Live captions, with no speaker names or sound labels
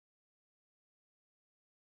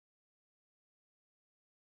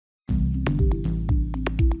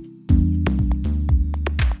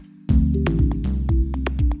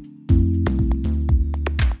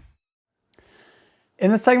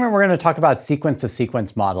In this segment, we're going to talk about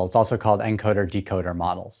sequence-to-sequence models, also called encoder-decoder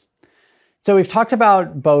models. So we've talked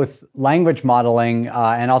about both language modeling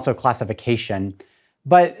and also classification,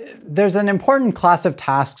 but there's an important class of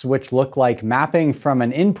tasks which look like mapping from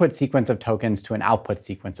an input sequence of tokens to an output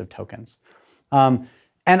sequence of tokens. And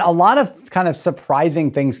a lot of kind of surprising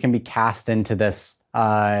things can be cast into this,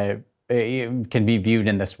 can be viewed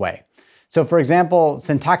in this way. So for example,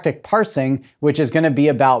 syntactic parsing, which is going to be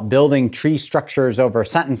about building tree structures over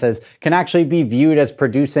sentences, can actually be viewed as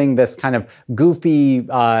producing this kind of goofy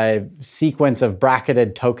sequence of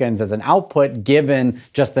bracketed tokens as an output given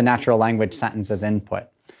just the natural language sentence as input.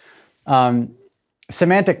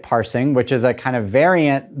 Semantic parsing, which is a kind of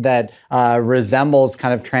variant that resembles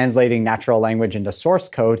kind of translating natural language into source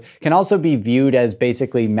code, can also be viewed as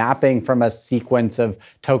basically mapping from a sequence of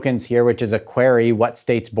tokens here, which is a query, what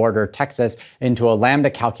states border Texas, into a lambda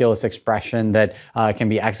calculus expression that can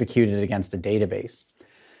be executed against a database.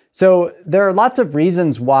 So there are lots of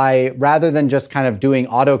reasons why, rather than just kind of doing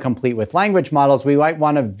autocomplete with language models, we might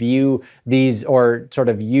want to view these or sort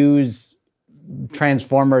of use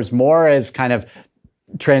transformers more as kind of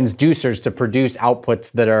transducers to produce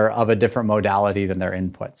outputs that are of a different modality than their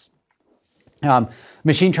inputs.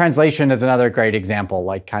 Machine translation is another great example,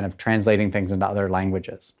 like kind of translating things into other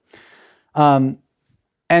languages. And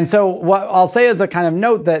so what I'll say as a kind of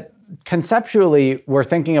note that conceptually, we're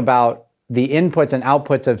thinking about the inputs and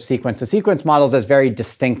outputs of sequence-to-sequence models as very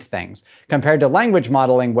distinct things, compared to language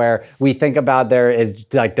modeling, where we think about there's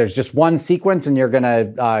just one sequence and you're going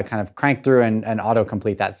to kind of crank through and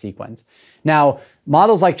autocomplete that sequence. Now,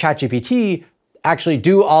 models like ChatGPT actually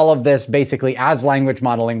do all of this basically as language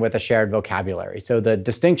modeling with a shared vocabulary. So the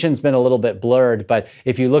distinction's been a little bit blurred, but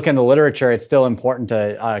if you look in the literature, it's still important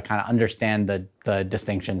to kind of understand the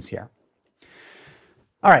distinctions here.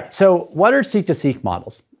 All right, so what are Seq2seq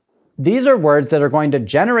models? These are words that are going to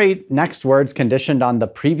generate next words conditioned on the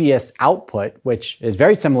previous output, which is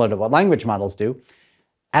very similar to what language models do,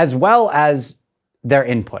 as well as their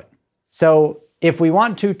input. So if we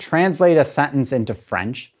want to translate a sentence into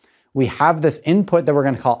French, we have this input that we're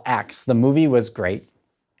going to call X. The movie was great.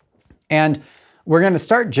 And we're going to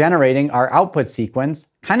start generating our output sequence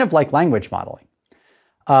kind of like language modeling.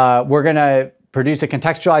 We're going to produce a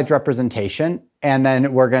contextualized representation, and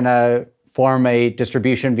then we're going to form a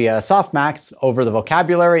distribution via softmax over the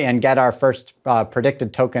vocabulary and get our first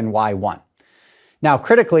predicted token Y1. Now,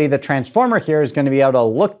 critically, the transformer here is going to be able to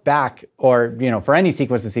look back, or for any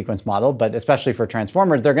sequence-to-sequence model, but especially for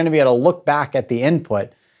transformers, they're going to be able to look back at the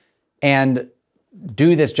input and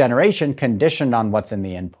do this generation conditioned on what's in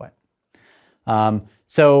the input.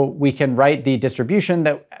 So we can write the distribution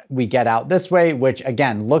that we get out this way, which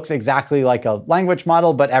again looks exactly like a language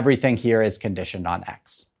model, but everything here is conditioned on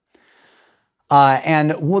X.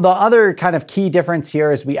 And the other kind of key difference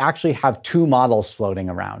here is we actually have two models floating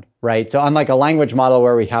around, right? So unlike a language model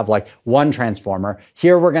where we have like one transformer,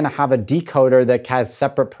 here we're going to have a decoder that has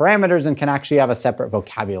separate parameters and can actually have a separate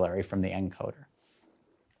vocabulary from the encoder.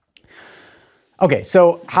 Okay,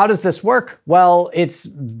 so how does this work? Well, it's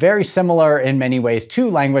very similar in many ways to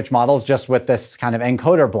language models, just with this kind of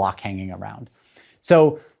encoder block hanging around.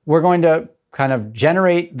 So we're going to kind of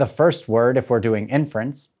generate the first word if we're doing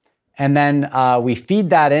inference. And then we feed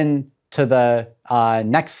that in to the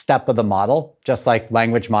next step of the model, just like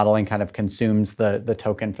language modeling kind of consumes the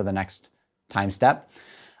token for the next time step.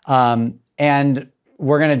 And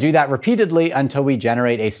we're going to do that repeatedly until we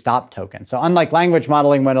generate a stop token. So unlike language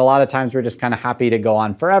modeling, when a lot of times we're just kind of happy to go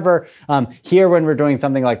on forever, here when we're doing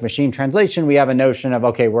something like machine translation, we have a notion of,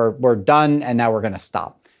 okay, we're done and now we're going to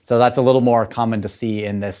stop. So that's a little more common to see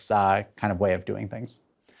in this kind of way of doing things.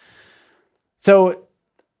 So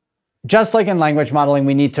just like in language modeling,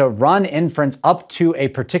 we need to run inference up to a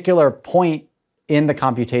particular point in the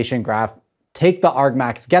computation graph, take the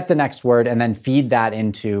argmax, get the next word, and then feed that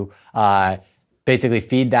into, basically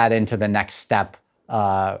feed that into the next step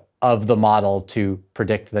of the model to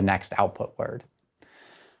predict the next output word.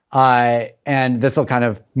 And this will kind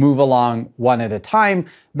of move along one at a time.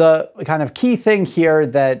 The kind of key thing here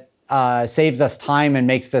that saves us time and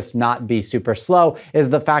makes this not be super slow is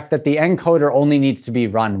the fact that the encoder only needs to be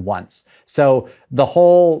run once. So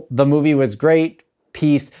the movie was great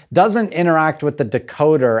piece doesn't interact with the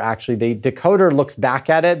decoder, actually. The decoder looks back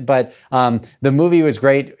at it, but the movie was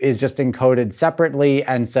great is just encoded separately,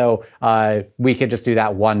 and so we could just do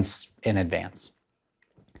that once in advance.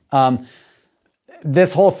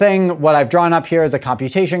 this whole thing, what I've drawn up here is a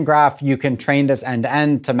computation graph. You can train this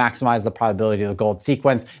end-to-end to maximize the probability of the gold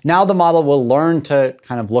sequence. Now the model will learn to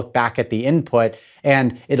kind of look back at the input,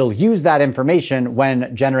 and it'll use that information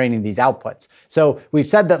when generating these outputs. So we've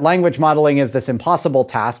said that language modeling is this impossible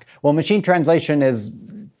task. Well, machine translation is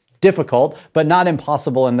difficult, but not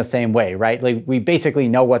impossible in the same way, right? Like, we basically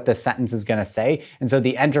know what this sentence is going to say, and so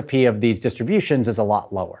the entropy of these distributions is a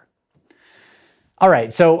lot lower. All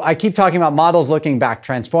right, so I keep talking about models looking back,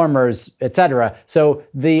 transformers, etc. So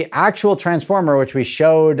the actual transformer, which we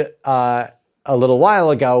showed a little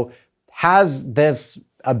while ago, has this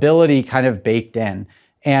ability kind of baked in.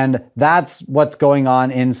 And that's what's going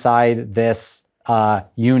on inside this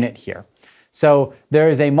unit here. So there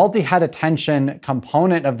is a multi-head attention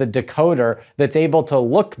component of the decoder that's able to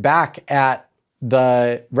look back at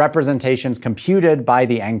the representations computed by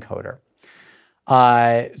the encoder.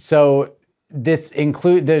 So this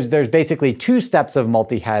includes, there's basically two steps of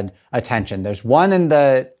multi-head attention. There's one in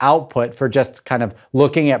the output for just kind of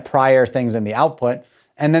looking at prior things in the output.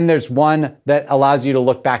 And then there's one that allows you to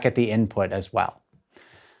look back at the input as well.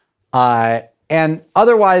 And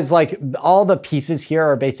otherwise, like, all the pieces here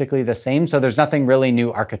are basically the same. So there's nothing really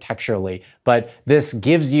new architecturally, but this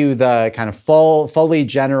gives you the kind of fully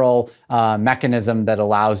general mechanism that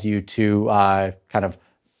allows you to kind of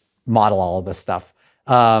model all of this stuff.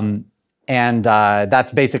 And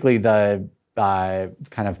that's basically the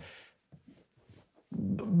kind of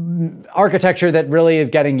architecture that really is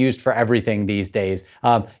getting used for everything these days.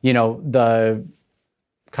 You know, the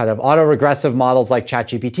kind of autoregressive models like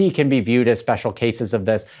ChatGPT can be viewed as special cases of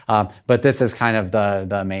this, but this is kind of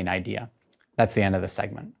the main idea. That's the end of the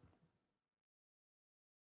segment.